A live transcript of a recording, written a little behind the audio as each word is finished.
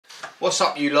What's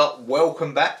up, you lot?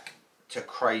 Welcome back to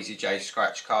Crazy J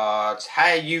Scratch Cards.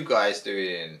 How you guys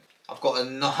doing? I've got a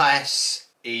nice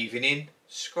evening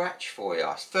scratch for you.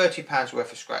 It's £30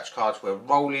 worth of scratch cards. We're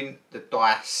rolling the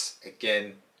dice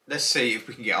again. Let's see if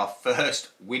we can get our first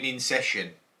winning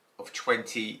session of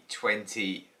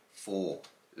 2024.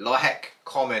 Like,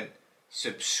 comment,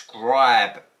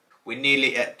 subscribe. We're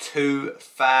nearly at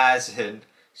 2,000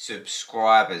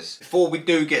 subscribers. Before we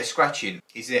do get scratching,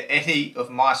 is there any of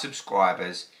my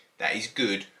subscribers that is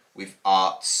good with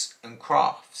arts and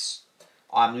crafts?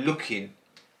 I'm looking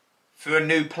for a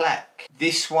new plaque.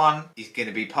 This one is going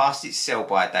to be past its sell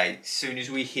by date as soon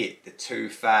as we hit the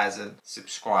 2,000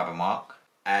 subscriber mark.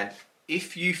 And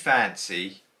if you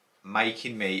fancy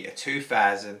making me a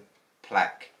 2,000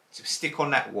 plaque to stick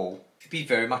on that wall, it'd be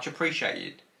very much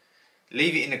appreciated.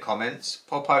 Leave it in the comments.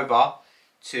 Pop over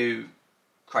to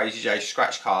Crazy J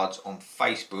Scratch Cards on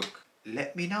Facebook.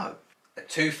 Let me know. A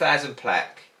 2,000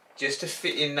 plaque, just to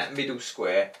fit in that middle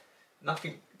square.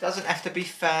 Nothing, doesn't have to be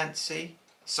fancy.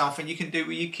 Something you can do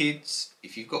with your kids,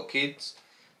 if you've got kids.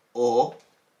 Or,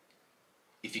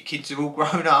 if your kids are all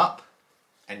grown up,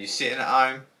 and you're sitting at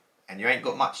home, and you ain't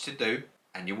got much to do,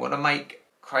 and you want to make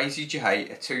Crazy J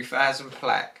a 2,000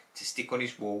 plaque to stick on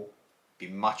his wall, be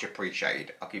much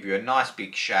appreciated. I'll give you a nice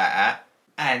big shout out.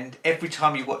 And every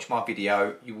time you watch my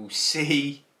video, you will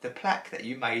see the plaque that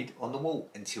you made on the wall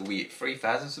until we hit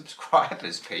 3,000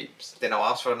 subscribers, peeps. Then I'll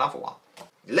ask for another one.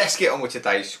 Let's get on with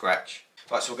today's scratch.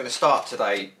 Right, so we're going to start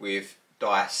today with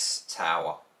Dice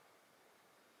Tower.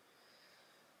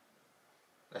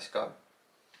 Let's go.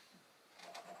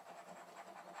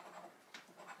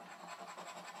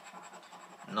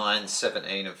 Nine,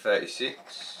 17 and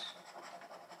 36.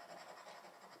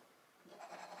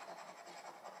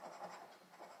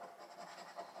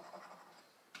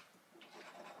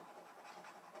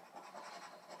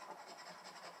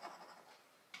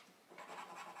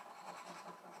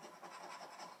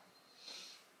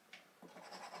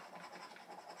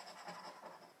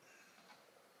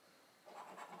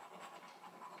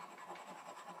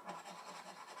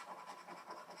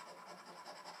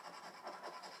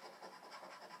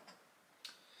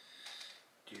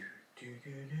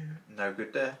 No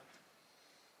good there.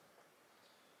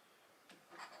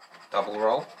 Double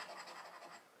roll.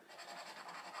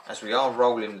 As we are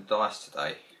rolling the dice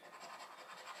today.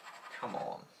 Come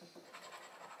on.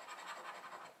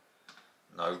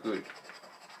 No good.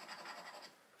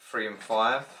 3 and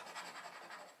 5.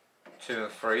 2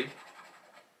 and 3.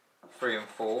 3 and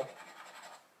 4.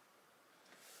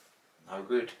 No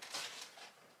good.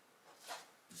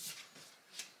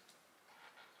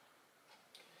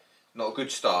 Not a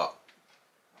good start.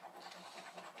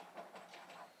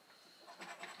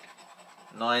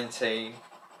 19,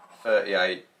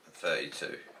 38 and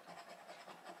 32.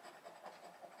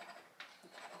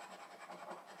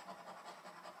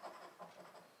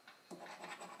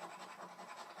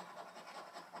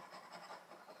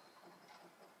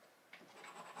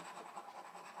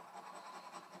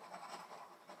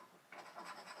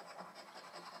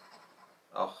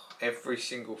 Oh, every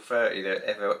single 30 there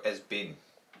ever has been.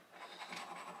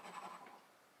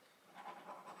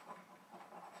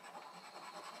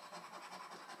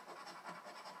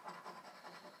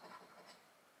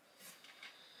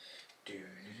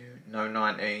 No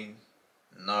 19,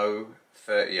 no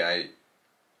 38,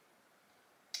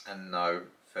 and no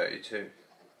 32.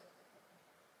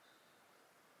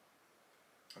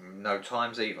 And no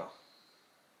times either.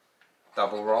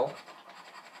 Double roll.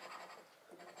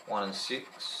 1 and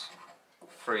 6,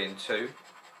 3 and 2,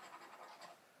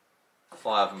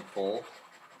 5 and 4,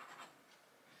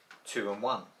 2 and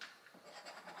 1,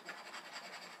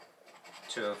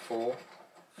 2 and 4,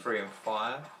 3 and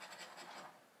 5,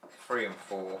 3 and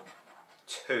 4,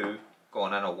 2, go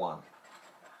on, and a 1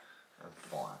 and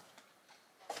 5.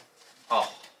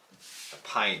 Oh, a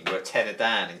pain. We're a tenner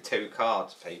down in 2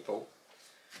 cards, people.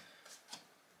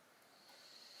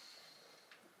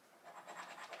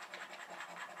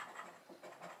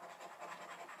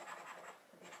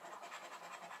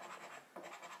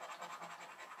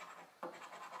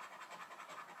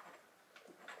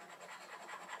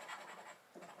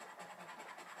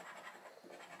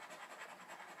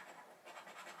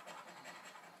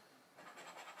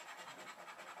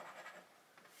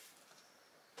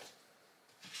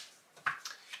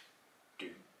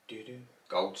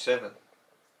 Gold 7.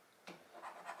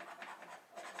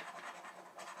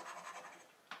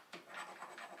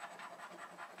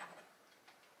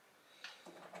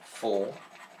 4,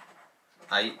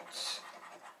 8,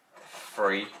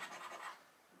 3,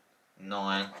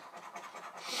 9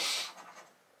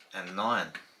 and 9.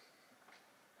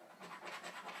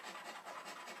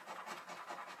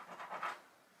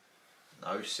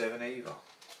 No 7 either.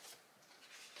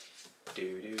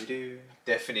 Do.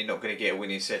 Definitely not going to get a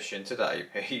winning session today,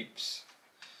 peeps.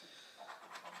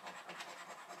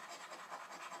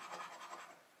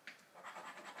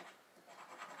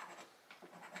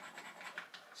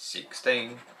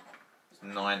 $16,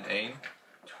 $19,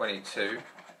 $22,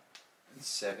 and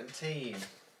 $17.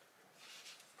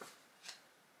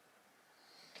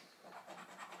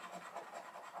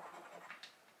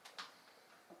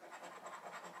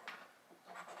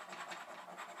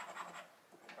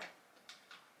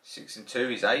 Six and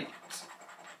 2 is 8.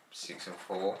 6 and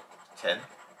 4, 10.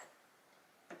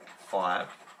 5,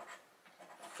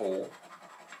 4,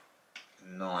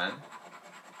 9.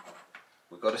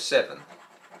 We've got a 7.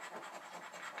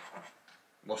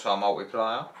 What's our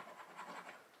multiplier?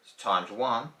 It's times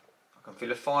 1. I can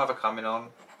feel a 5 coming on.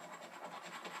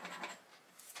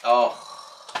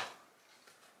 Oh,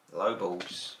 low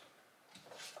balls.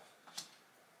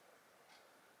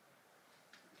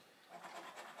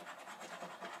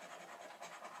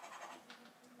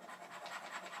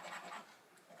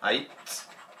 Eight,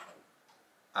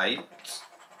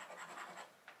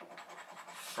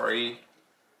 3,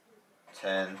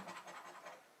 10,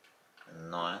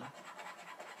 and 9,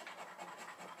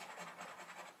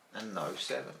 and no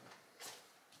 7.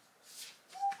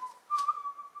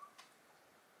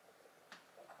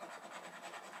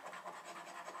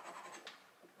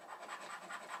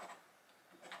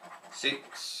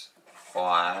 Six,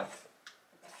 5,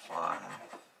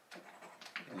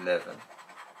 11,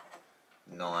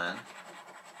 9.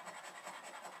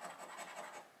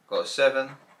 Got a 7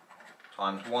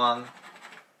 times 1,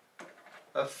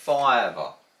 a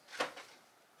 5er.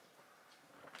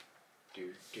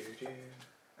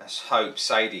 Let's hope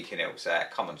Sadie can help us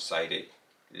out. Come on, Sadie.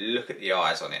 Look at the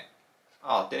eyes on it.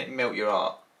 Oh, didn't it melt your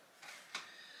heart?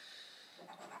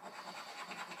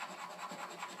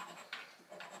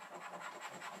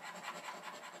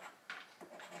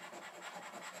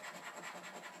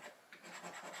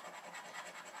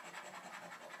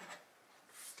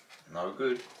 No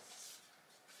good.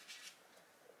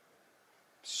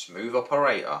 Smooth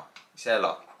operator. It's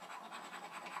Ella.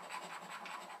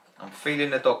 I'm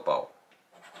feeling the dog bowl.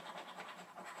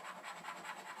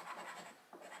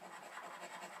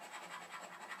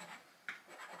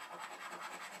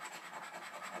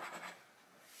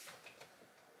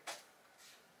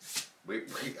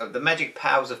 The magic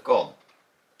powers have gone.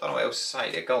 Don't know what else to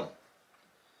say, they're gone.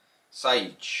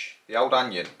 Sage, the old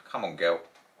onion. Come on, girl.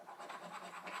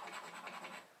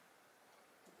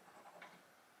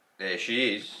 There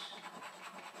she is.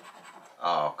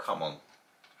 Oh, come on. I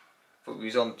thought we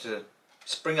was on to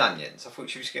spring onions. I thought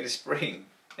she was going to spring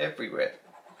everywhere.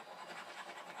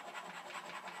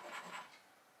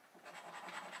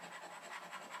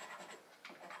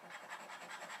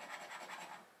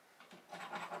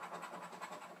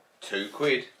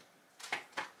 £2.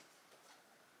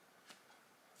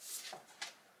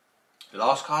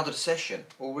 Last card of the session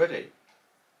already.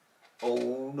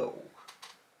 Oh no.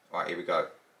 Right, here we go.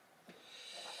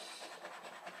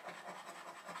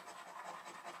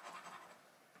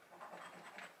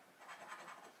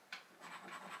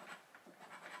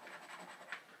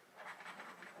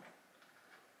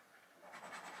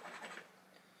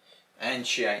 And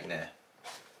she ain't there.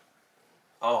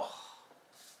 Oh,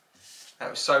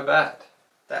 that was so bad.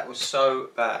 That was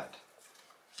so bad.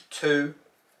 2,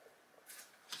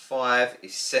 5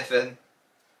 is 7,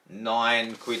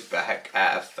 £9 back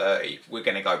out of 30. We're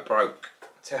gonna go broke, I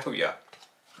tell ya.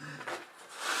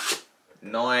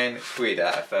 £9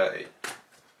 out of 30.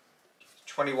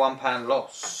 £21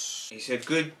 loss. It's a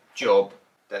good job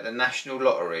that the National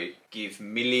Lottery give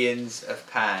millions of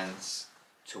pounds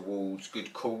towards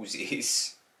good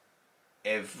causes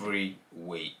every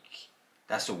week.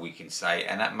 That's all we can say,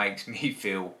 and that makes me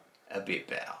feel a bit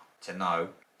better to know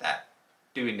that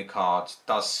doing the cards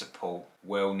does support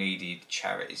well needed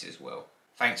charities as well.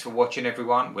 Thanks for watching,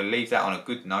 everyone. We'll leave that on a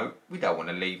good note. We don't want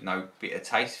to leave no bitter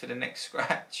taste for the next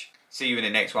scratch. See you in the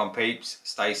next one, peeps.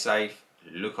 Stay safe,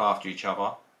 look after each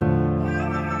other,